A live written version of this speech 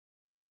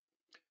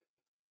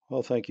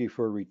Well, thank you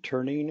for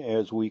returning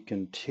as we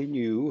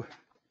continue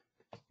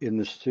in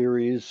the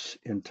series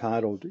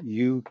entitled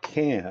You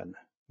Can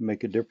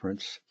Make a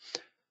Difference.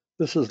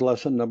 This is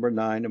lesson number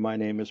 9, and my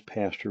name is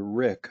Pastor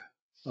Rick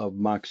of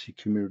Moxie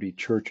Community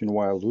Church in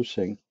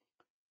Wyalusing,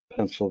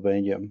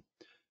 Pennsylvania.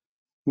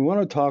 We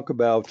want to talk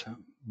about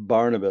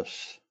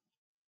Barnabas.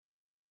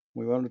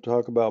 We want to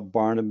talk about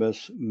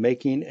Barnabas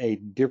making a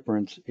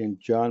difference in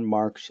John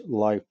Mark's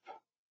life.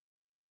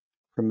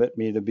 Permit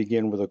me to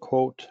begin with a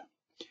quote.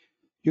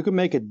 You can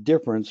make a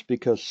difference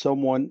because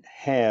someone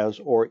has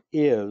or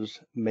is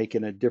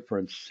making a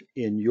difference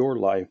in your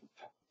life.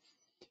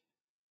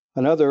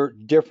 Another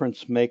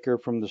difference maker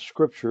from the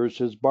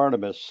scriptures is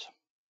Barnabas.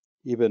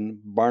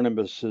 Even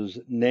Barnabas's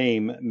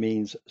name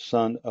means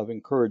son of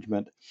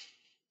encouragement.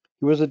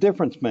 He was a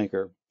difference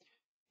maker.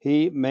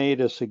 He made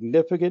a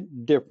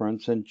significant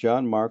difference in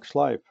John Mark's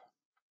life.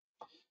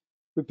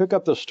 We pick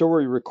up the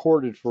story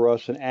recorded for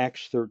us in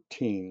Acts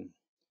 13.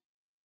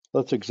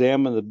 Let's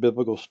examine the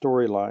biblical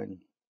storyline.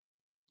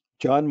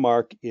 John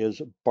Mark is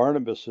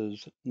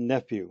Barnabas's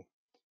nephew.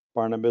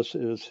 Barnabas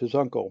is his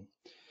uncle.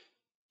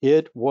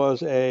 It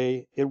was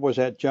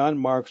at John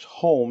Mark's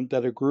home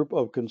that a group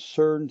of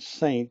concerned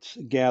saints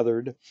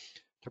gathered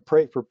to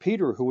pray for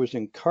Peter, who was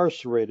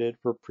incarcerated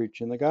for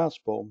preaching the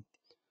gospel.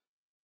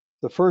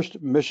 The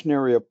first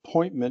missionary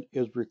appointment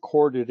is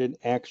recorded in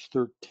Acts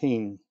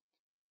 13.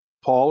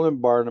 Paul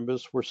and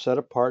Barnabas were set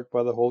apart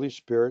by the Holy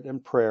Spirit in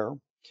prayer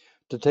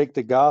to take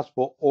the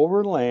gospel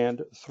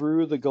overland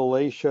through the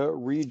Galatia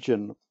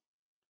region.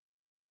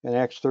 In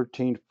Acts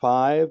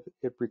 13:5,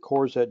 it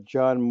records that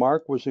John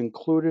Mark was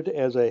included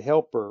as a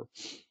helper.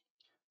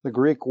 The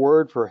Greek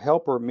word for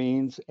helper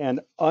means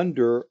an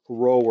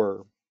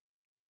under-rower.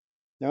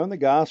 Now, in the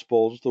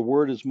Gospels, the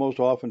word is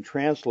most often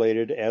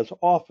translated as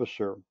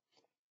officer,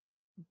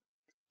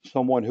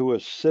 someone who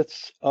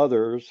assists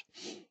others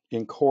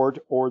in court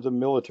or the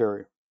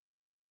military.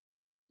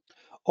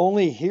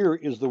 Only here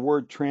is the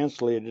word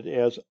translated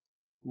as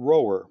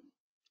rower,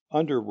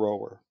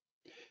 under-rower.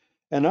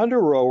 An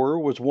under-rower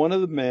was one of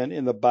the men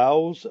in the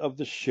bows of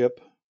the ship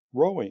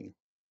rowing.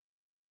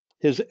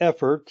 His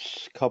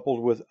efforts,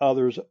 coupled with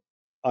others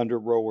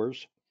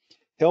under-rowers,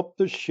 helped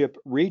the ship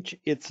reach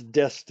its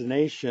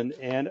destination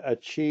and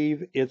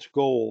achieve its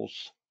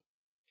goals.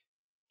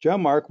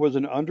 John Mark was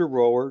an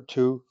under-rower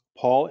to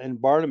Paul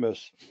and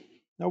Barnabas.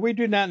 Now, we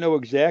do not know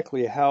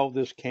exactly how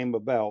this came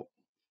about,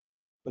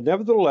 but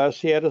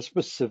nevertheless, he had a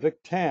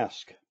specific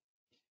task.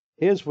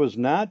 His was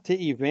not to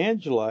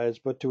evangelize,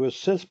 but to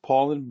assist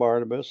Paul and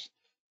Barnabas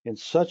in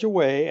such a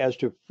way as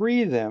to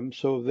free them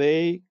so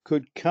they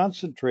could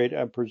concentrate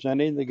on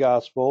presenting the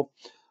gospel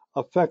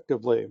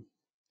effectively.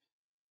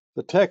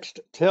 The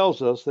text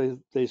tells us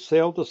they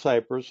sailed to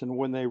Cyprus, and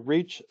when they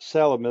reached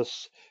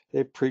Salamis,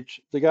 they preached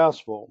the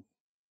gospel,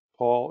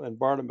 Paul and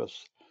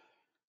Barnabas.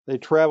 They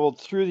traveled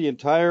through the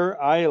entire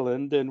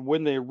island, and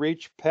when they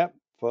reached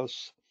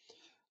Paphos,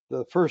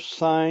 the first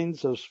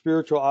signs of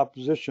spiritual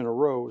opposition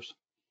arose.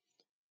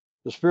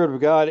 The Spirit of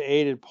God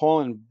aided Paul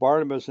and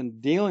Barnabas in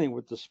dealing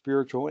with the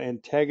spiritual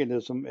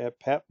antagonism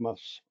at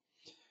Patmos.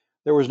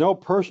 There was no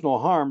personal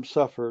harm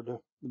suffered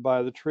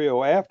by the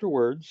trio.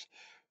 Afterwards,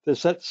 they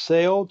set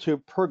sail to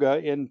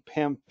Perga in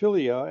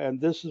Pamphylia, and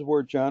this is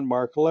where John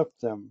Mark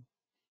left them.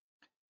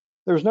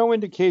 There's no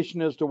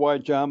indication as to why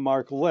John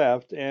Mark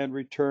left and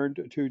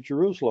returned to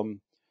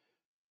Jerusalem.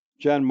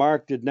 John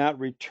Mark did not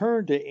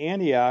return to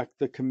Antioch,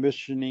 the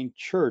commissioning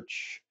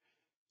church.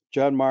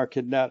 John Mark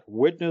had not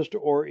witnessed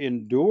or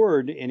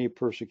endured any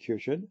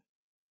persecution.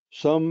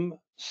 Some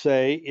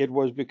say it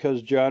was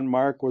because John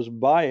Mark was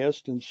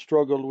biased and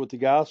struggled with the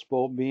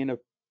gospel being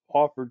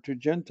offered to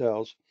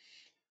Gentiles.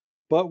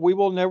 But we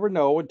will never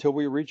know until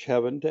we reach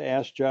heaven to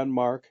ask John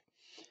Mark.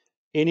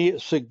 Any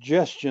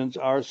suggestions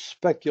are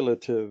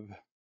speculative.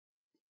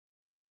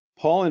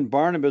 Paul and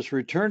Barnabas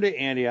returned to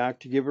Antioch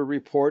to give a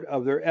report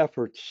of their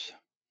efforts.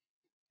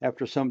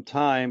 After some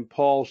time,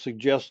 Paul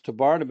suggests to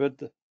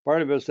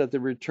Barnabas that they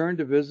return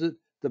to visit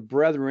the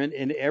brethren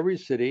in every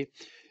city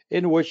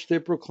in which they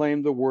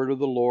proclaim the word of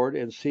the Lord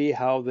and see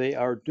how they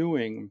are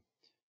doing.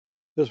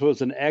 This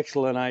was an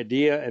excellent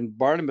idea, and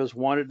Barnabas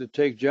wanted to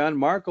take John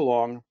Mark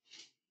along.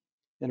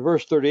 In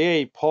verse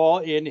 38, Paul,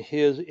 in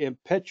his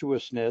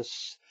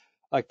impetuousness,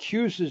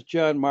 accuses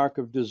John Mark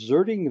of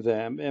deserting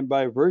them, and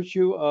by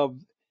virtue of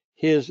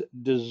his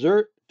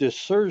desertion,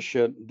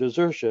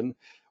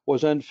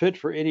 was unfit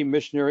for any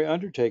missionary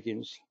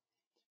undertakings.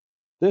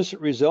 This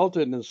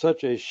resulted in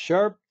such a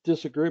sharp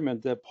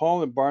disagreement that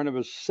Paul and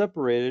Barnabas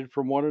separated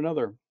from one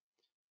another.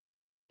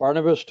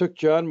 Barnabas took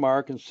John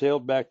Mark and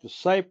sailed back to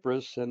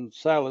Cyprus, and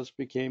Silas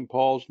became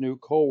Paul's new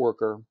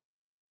co-worker.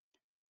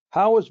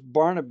 How was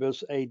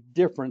Barnabas a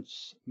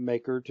difference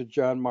maker to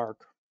John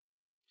Mark?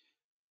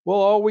 Well,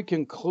 all we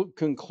can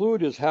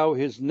conclude is how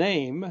his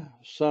name,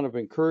 son of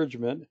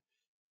encouragement,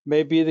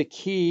 may be the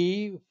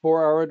key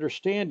for our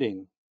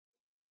understanding.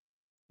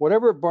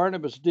 Whatever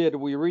Barnabas did,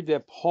 we read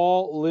that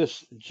Paul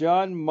lists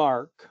John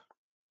Mark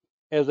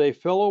as a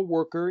fellow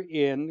worker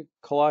in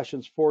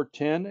Colossians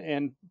 4:10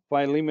 and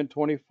Philemon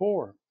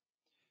 24.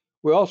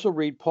 We also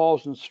read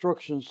Paul's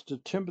instructions to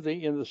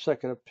Timothy in the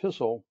second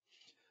epistle.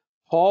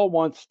 Paul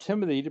wants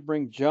Timothy to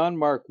bring John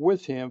Mark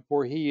with him,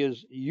 for he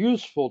is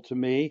useful to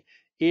me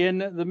in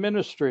the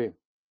ministry.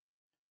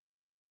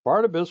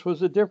 Barnabas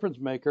was a difference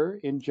maker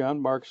in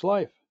John Mark's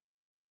life.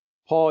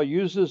 Paul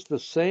uses the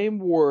same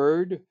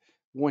word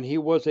when he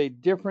was a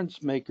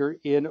difference maker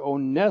in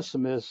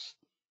Onesimus,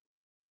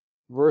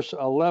 verse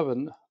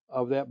 11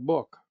 of that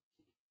book.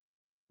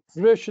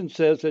 Tradition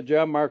says that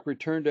John Mark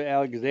returned to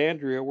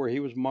Alexandria, where he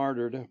was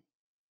martyred.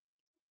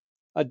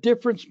 A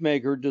difference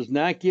maker does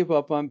not give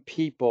up on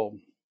people.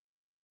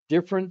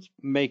 Difference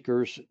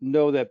makers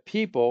know that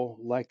people,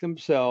 like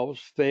themselves,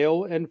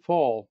 fail and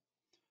fall.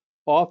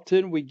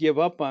 Often we give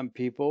up on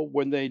people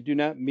when they do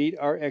not meet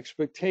our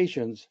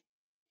expectations.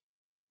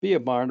 Be a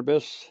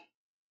Barnabas.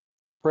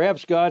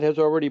 Perhaps God has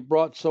already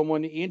brought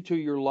someone into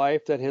your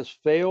life that has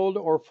failed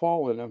or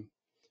fallen.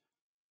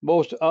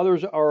 Most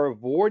others are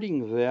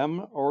avoiding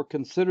them or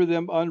consider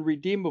them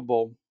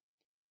unredeemable.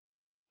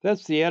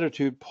 That's the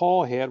attitude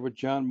Paul had with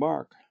John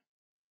Mark.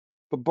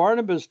 But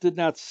Barnabas did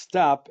not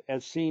stop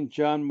at seeing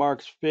John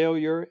Mark's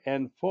failure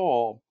and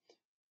fall.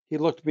 He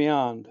looked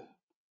beyond.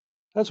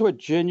 That's what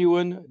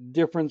genuine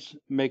difference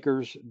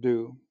makers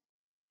do.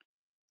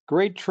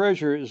 Great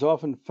treasure is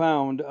often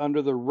found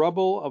under the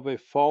rubble of a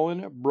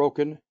fallen,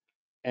 broken,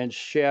 and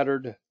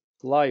shattered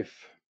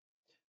life.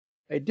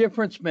 A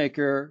difference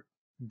maker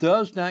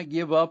does not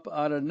give up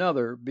on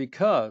another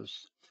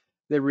because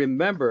they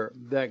remember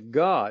that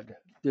God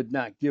did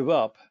not give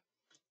up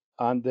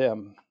on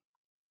them.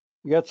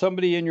 You got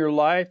somebody in your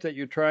life that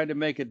you're trying to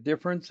make a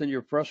difference and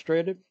you're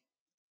frustrated?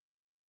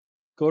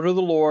 Go to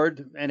the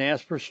Lord and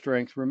ask for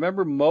strength.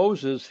 Remember,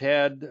 Moses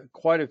had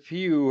quite a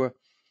few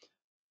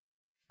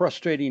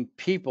frustrating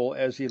people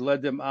as he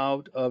led them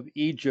out of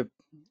Egypt.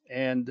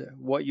 And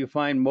what you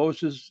find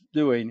Moses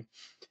doing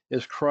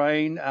is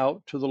crying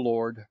out to the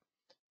Lord,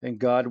 and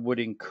God would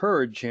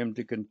encourage him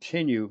to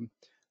continue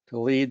to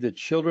lead the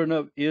children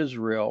of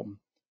Israel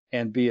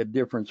and be a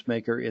difference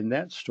maker in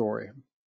that story.